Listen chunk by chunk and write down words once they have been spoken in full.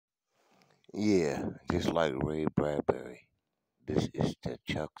Yeah, just like Ray Bradbury. This is the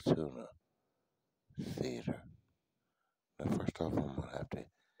Chuck Tuna Theater. Now, first off, I'm gonna have to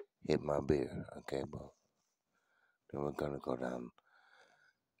hit my beer, okay, but then we're gonna go down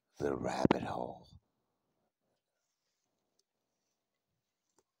the rabbit hole.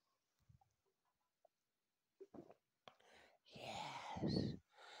 Yes,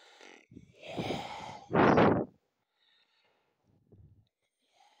 yes,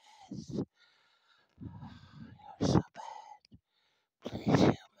 yes. You're so bad. Please,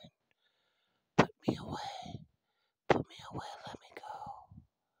 human, put me away. Put me away. Let me go.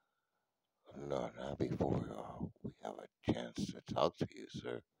 No, not before we have a chance to talk to you,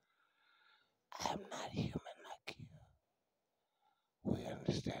 sir. I'm not human like you. We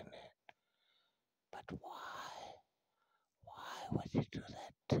understand that. But why? Why would you do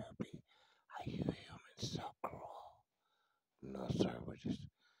that to me? Are you humans so cruel? No, sir, we're just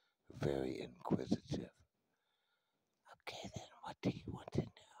very inquisitive. Okay, then what do you want to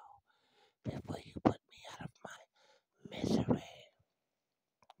know before you put me out of my misery?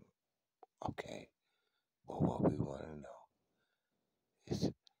 Okay, well, what we want to know is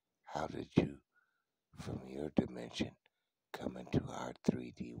how did you, from your dimension, come into our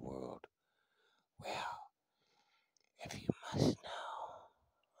 3D world? Well, if you must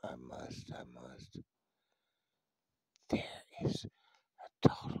know, I must. There is a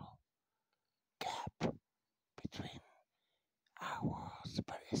total gap between our worlds,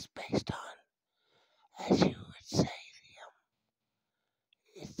 but it's based on, as you would say,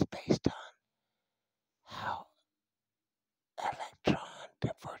 it's based on how electron,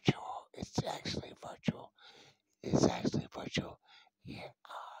 the virtual, it's actually virtual in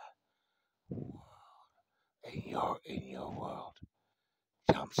our world. In your world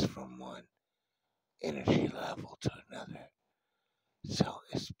jumps from one energy level to another. So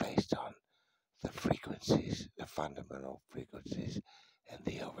it's based on the frequencies, the fundamental frequencies and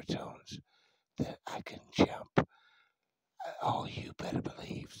the overtones that I can jump. Oh, you better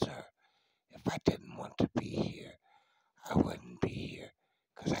believe, sir, if I didn't want to be here, I wouldn't be here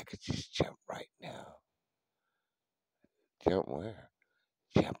because I could just jump right now. Jump where?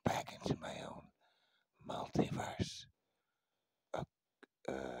 Jump back into my own multiverse. Uh,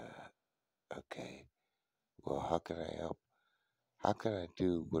 okay. Well, how can I help? How can I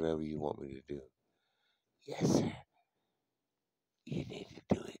do whatever you want me to do? Yes, sir. You need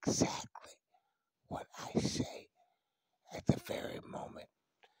to do exactly what I say at the very moment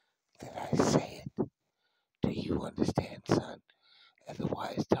that I say it. Do you understand, son?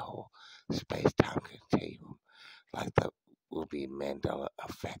 Otherwise, the whole space-time continuum, like the will be Mandela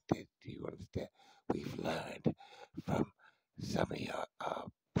affected. Do you understand? We've learned from some of your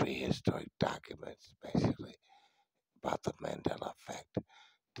prehistoric documents, basically, about the Mandela effect.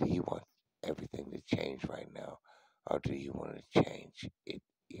 Do you want everything to change right now, or do you want to change it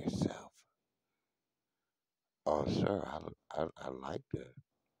yourself? Oh, sir, I like that.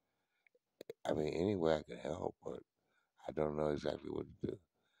 I mean, any way I can help, but I don't know exactly what to do.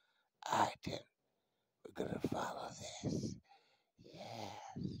 All right, then. We're going to follow this.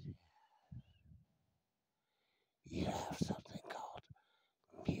 Yes. You have something called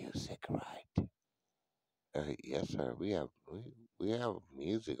music, right? Yes, sir. We have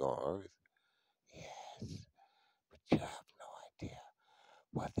music on Earth. Yes, but you have no idea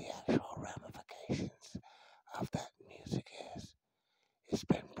what the actual ramifications of that music is. It's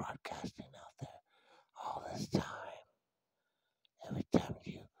been broadcasting out there all this time. Every time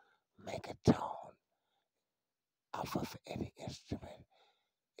you make a tone off of any instrument,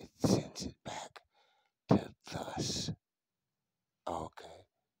 it sends it back to thus. Okay,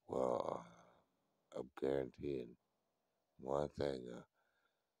 well, I'm guaranteeing one thing,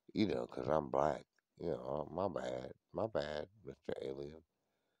 because I'm black. My bad, Mr. Alien,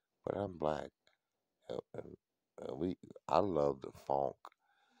 but I'm black, and I love the funk.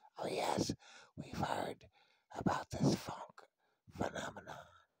 Oh yes, we've heard about this funk phenomenon.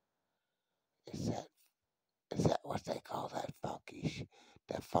 Is that is that what they call that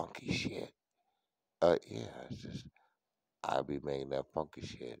funky shit? Yeah, it's just I be making that funky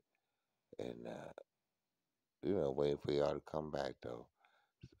shit, and waiting for y'all to come back though.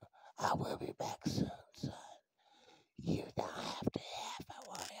 I will be back soon, son. You don't have to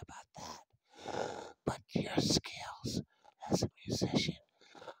worry about that. But your skills as a musician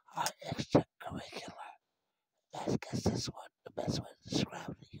are extracurricular. I guess that's what the best way to describe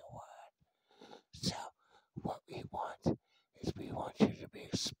it in your word. So what we want you to be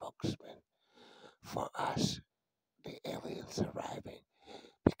a spokesman for us, the aliens arriving,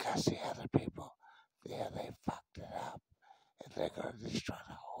 because the other people, they fucked it up, and they're gonna destroy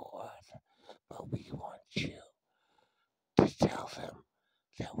the whole earth.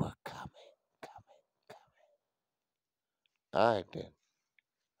 All right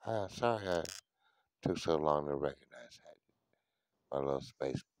then. Sorry I took so long to recognize that. My little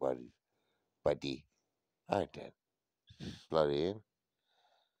space buddy. Buddy. All right then. Slide in.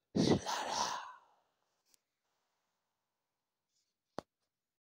 Slide